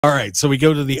All right, so we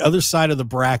go to the other side of the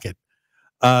bracket.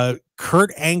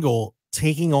 Kurt Angle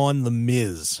taking on The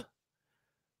Miz.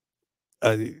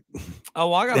 I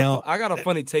got a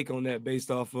funny take on that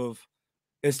based off of,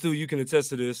 and Stu, you can attest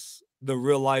to this, the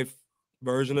real life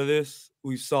version of this.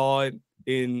 We saw it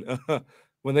in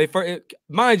when they first,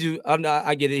 mind you,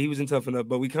 I get it, he was in Tough Enough,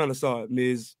 but we kind of saw it,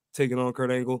 Miz taking on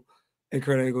Kurt Angle, and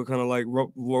Kurt Angle kind of like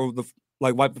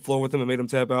wiped the floor with him and made him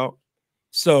tap out.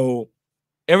 So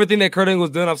everything that Kurt Angle's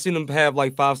done, I've seen him have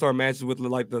like 5-star matches with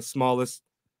like the smallest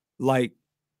like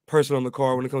person on the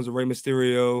card when it comes to Rey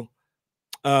Mysterio.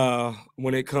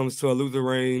 When it comes to Luther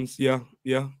Reigns, yeah.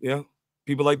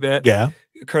 People like that. Yeah.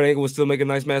 Kurt Angle will still make a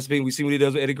nice masterpiece. We see what he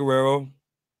does with Eddie Guerrero.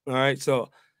 All right. So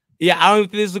yeah, I don't even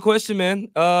think this is a question, man.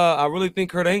 I really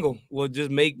think Kurt Angle will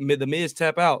just make The Miz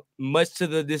tap out, much to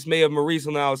the dismay of Maurice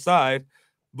on the outside.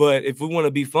 But if we want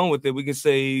to be fun with it, we can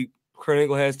say Kurt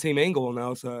Angle has Team Angle on the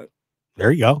outside.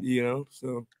 There you go. You know,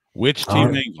 so which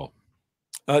Team Angle?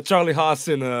 Charlie Haas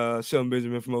and Shelton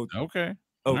Benjamin from 03.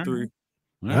 All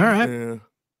right. Yeah.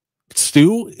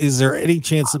 Stu, is there any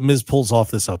chance that Miz pulls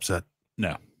off this upset?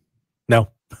 No.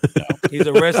 He's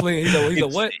a wrestling.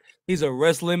 He's a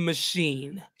wrestling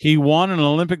machine. He won an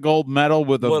Olympic gold medal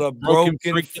with a broken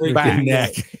freaking back.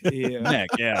 Neck.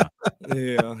 Yeah.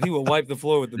 He will wipe the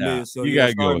floor with the Miz. So you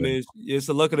gotta go with Miz. It's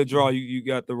the luck of the draw. You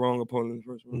got the wrong opponent in the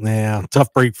first one. Yeah,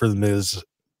 tough break for the Miz,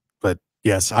 but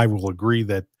yes, I will agree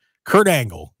that Kurt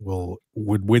Angle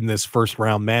would win this first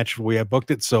round match. We have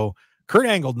booked it, so Kurt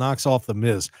Angle knocks off the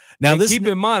Miz. Now, keep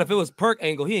in mind, if it was Perk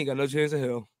Angle, he ain't got no chance in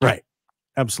hell. Right,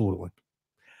 absolutely.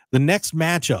 The next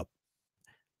matchup,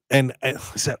 and I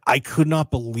said I could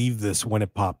not believe this when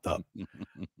it popped up.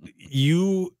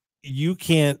 You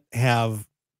can't have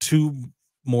two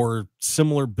more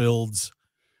similar builds,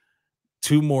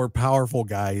 two more powerful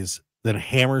guys than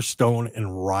Hammerstone and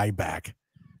Ryback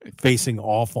facing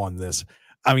off on this.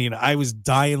 I mean, I was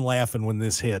dying laughing when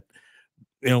this hit.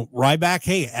 You know, Ryback,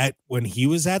 hey, when he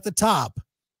was at the top,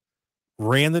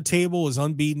 ran the table, was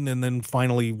unbeaten, and then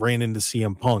finally ran into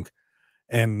CM Punk.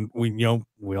 And we all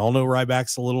know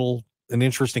Ryback's an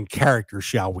interesting character,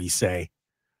 shall we say.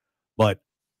 But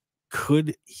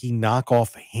could he knock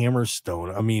off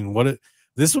Hammerstone? I mean,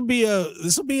 this would be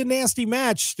a nasty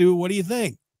match, Stu. What do you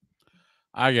think?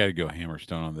 I got to go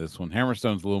Hammerstone on this one.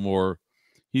 Hammerstone's a little more.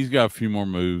 He's got a few more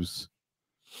moves.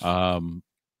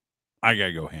 I got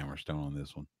to go Hammerstone on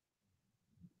this one.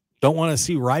 Don't want to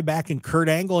see Ryback and Kurt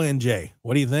Angle, NJ.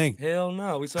 What do you think? Hell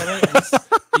no. We saw that.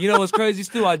 You know what's crazy,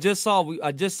 Stu? I just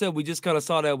said we just kind of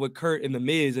saw that with Kurt and the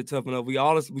Miz at Tough Enough.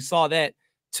 We saw that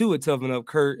too at Tough Enough.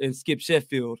 Kurt and Skip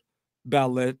Sheffield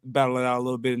battling out a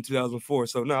little bit in 2004.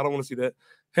 So no, I don't want to see that.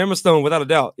 Hammerstone, without a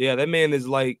doubt. Yeah, that man is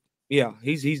like, yeah,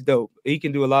 he's dope. He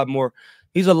can do a lot more.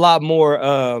 He's a lot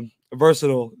more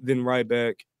versatile than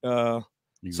Ryback.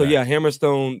 Exactly. So yeah,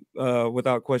 Hammerstone,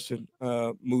 without question,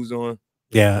 moves on.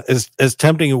 Yeah, as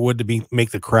tempting it would to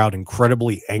make the crowd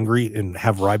incredibly angry and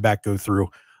have Ryback go through,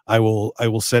 I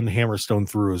will send Hammerstone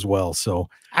through as well. So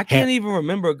I can't even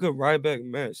remember a good Ryback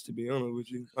match, to be honest with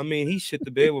you. I mean, he shit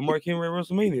the bed with Mark Henry at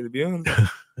WrestleMania, to be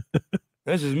honest.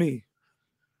 That's just me.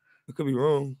 I could be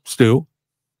wrong. Stu,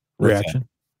 reaction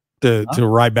to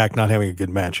Ryback not having a good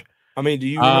match. I mean, do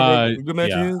you remember a good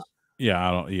match he is?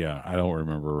 Yeah, I don't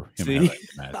remember him having a good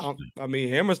match. I mean,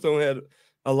 Hammerstone had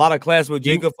a lot of class with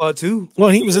Jacob too. Well,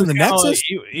 he was in the Nexus.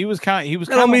 He was kind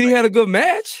of. I mean, he had a good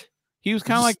match. He was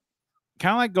kind of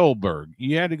like Goldberg.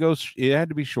 You had to go. It had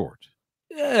to be short.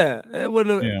 Yeah, it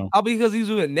wouldn't. Because he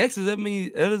was with Nexus. That doesn't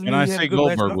mean. And I say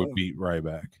Goldberg would beat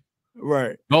Ryback.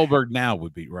 Right. Goldberg now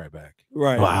would beat Ryback.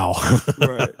 Right. Wow.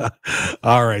 Right.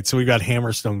 All right. So we got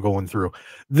Hammerstone going through.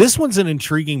 This one's an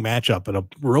intriguing matchup and a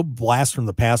real blast from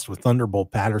the past with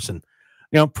Thunderbolt Patterson.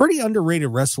 Pretty underrated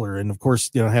wrestler. And of course,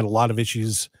 had a lot of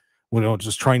issues,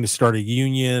 just trying to start a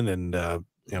union and,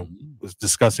 was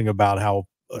discussing about how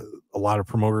a lot of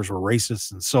promoters were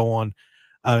racist and so on,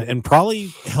 and probably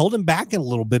held him back a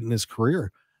little bit in his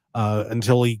career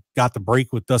until he got the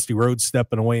break with Dusty Rhodes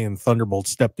stepping away and Thunderbolt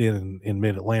stepped in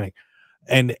Mid-Atlantic.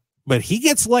 But he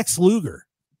gets Lex Luger.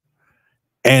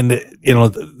 And,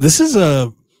 this is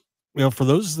for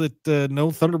those that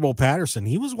know Thunderbolt Patterson,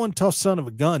 he was one tough son of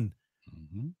a gun.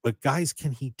 But guys,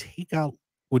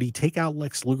 would he take out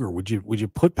Lex Luger? Would you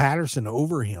put Patterson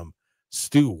over him?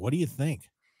 Stu, what do you think?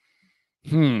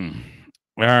 All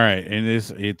right. And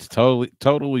it's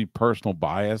totally personal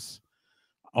bias,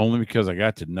 only because I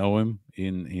got to know him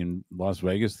in Las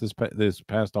Vegas this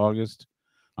past August.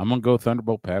 I'm gonna go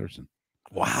Thunderbolt Patterson.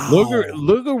 Wow.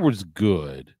 Luger was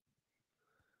good,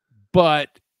 but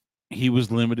he was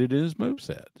limited in his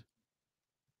moveset.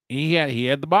 He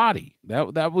had the body.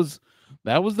 That was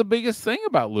That was the biggest thing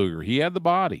about Luger. He had the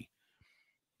body.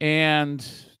 And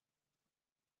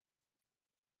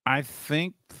I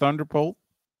think Thunderbolt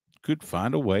could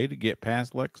find a way to get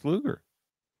past Lex Luger.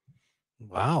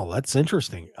 Wow, that's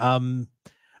interesting.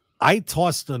 I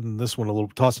tossed on this one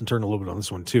tossed and turned a little bit on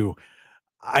this one too.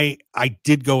 I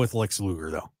did go with Lex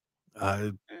Luger though.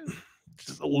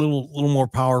 Just a little more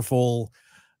powerful.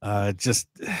 But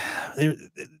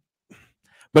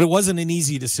it wasn't an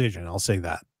easy decision. I'll say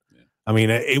that. Yeah. I mean,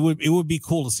 it would be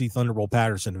cool to see Thunderbolt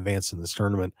Patterson advance in this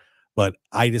tournament, but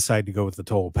I decided to go with the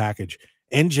total package.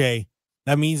 NJ,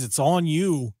 that means it's on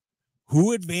you.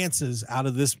 Who advances out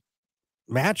of this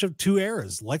match of two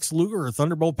eras, Lex Luger or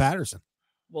Thunderbolt Patterson?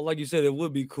 Well, like you said, it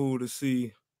would be cool to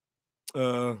see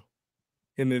him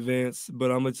advance, but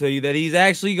I'm gonna tell you that he's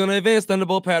actually gonna advance.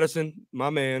 Thunderbolt Patterson, my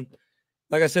man.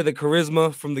 Like I said, the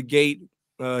charisma from the gate.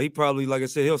 He probably, like I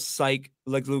said, he'll psych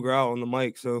Lex Luger out on the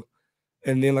mic. So,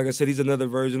 and then, like I said, he's another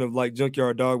version of like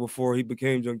Junkyard Dog before he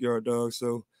became Junkyard Dog.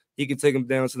 So he can take him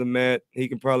down to the mat. He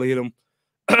can probably hit him.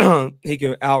 He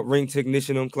can out ring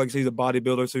technician him. Like I said, he's a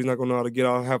bodybuilder, so he's not gonna know how to get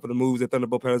out half of the moves that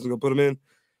Thunderbolt Patterson's gonna put him in.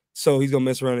 So he's gonna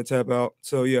mess around and tap out.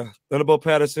 So yeah, Thunderbolt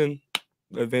Patterson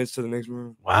advance to the next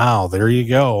round. Wow, there you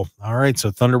go. All right,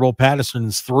 so Thunderbolt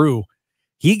Patterson's through.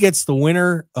 He gets the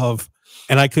winner of,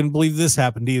 and I couldn't believe this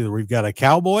happened either. We've got a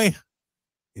cowboy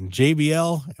in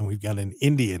JBL, and we've got an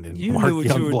Indian in Mark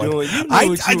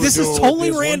Youngblood. This is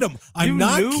totally random. I'm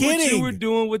not kidding. What you were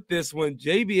doing with this one,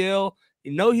 JBL.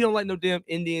 You know he don't like no damn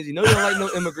Indians. You know he don't like no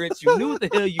immigrants. You knew what the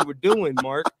hell you were doing,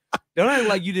 Mark. Don't act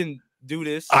like you didn't do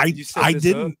this. I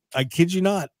didn't. I kid you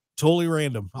not. Totally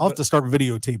random. I'll have to start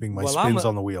videotaping my spins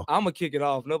on the wheel. I'm going to kick it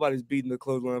off. Nobody's beating the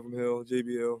clothesline from hell,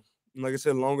 JBL. And like I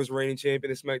said, longest reigning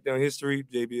champion in SmackDown history,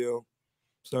 JBL.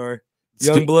 Sorry.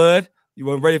 Youngblood, you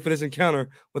weren't ready for this encounter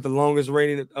with the longest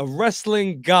reigning of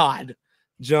wrestling god,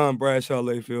 John Bradshaw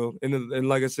Layfield. And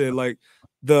like I said, like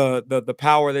the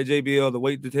power that JBL, the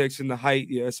weight detection, the height,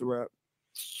 yeah, it's a wrap.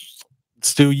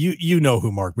 Stu, you know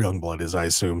who Mark Youngblood is, I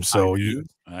assume. So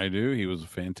I do. He was a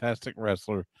fantastic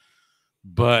wrestler,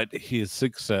 but his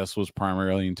success was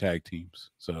primarily in tag teams.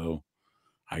 So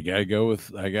I gotta go with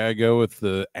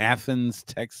the Athens,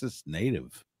 Texas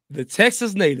native. The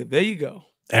Texas native. There you go.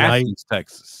 Athens,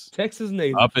 Texas. Texas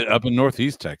native. Up in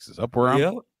Northeast Texas. Up where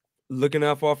I'm looking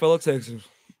out for our fellow Texans.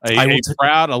 A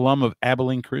proud alum of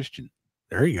Abilene Christian.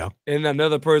 There you go. And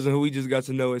another person who we just got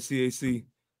to know at CAC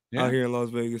out here in Las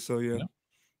Vegas. So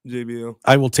JBL.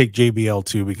 I will take JBL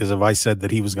too, because if I said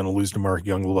that he was going to lose to Mark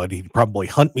Youngblood, he'd probably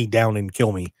hunt me down and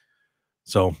kill me.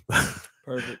 So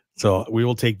perfect. So we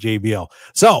will take JBL.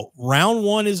 So round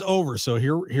one is over. So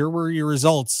here were your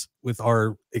results with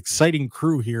our exciting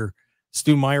crew here.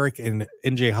 Stu Myrick and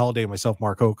NJ Holiday and myself,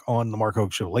 Mark Hoke, on the Mark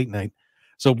Hoke Show late night.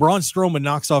 So Braun Strowman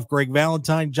knocks off Greg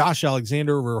Valentine, Josh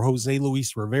Alexander over Jose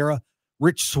Luis Rivera,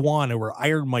 Rich Swann over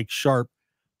Iron Mike Sharp,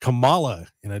 Kamala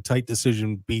in a tight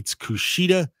decision beats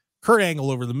Kushida, Kurt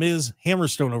Angle over The Miz,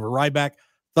 Hammerstone over Ryback,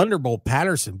 Thunderbolt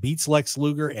Patterson beats Lex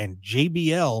Luger, and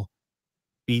JBL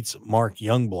beats Mark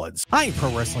Youngblood. Hi,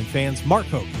 pro wrestling fans, Mark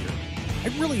Hoke here.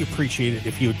 I'd really appreciate it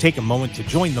if you would take a moment to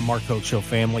join the Mark Hoke Show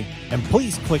family, and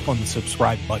please click on the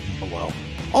subscribe button below.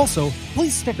 Also,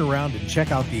 please stick around and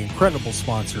check out the incredible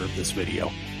sponsor of this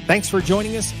video. Thanks for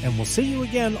joining us, and we'll see you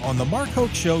again on the Mark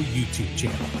Hoke Show YouTube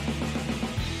channel.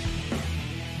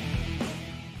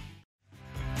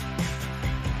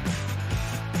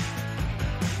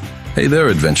 Hey there,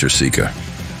 adventure seeker.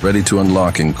 Ready to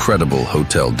unlock incredible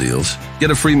hotel deals? Get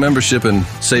a free membership and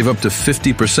save up to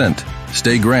 50%.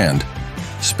 Stay grand.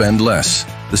 Spend less.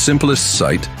 The simplest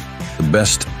site. The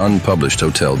best unpublished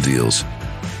hotel deals.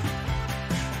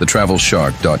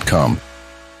 TheTravelShark.com.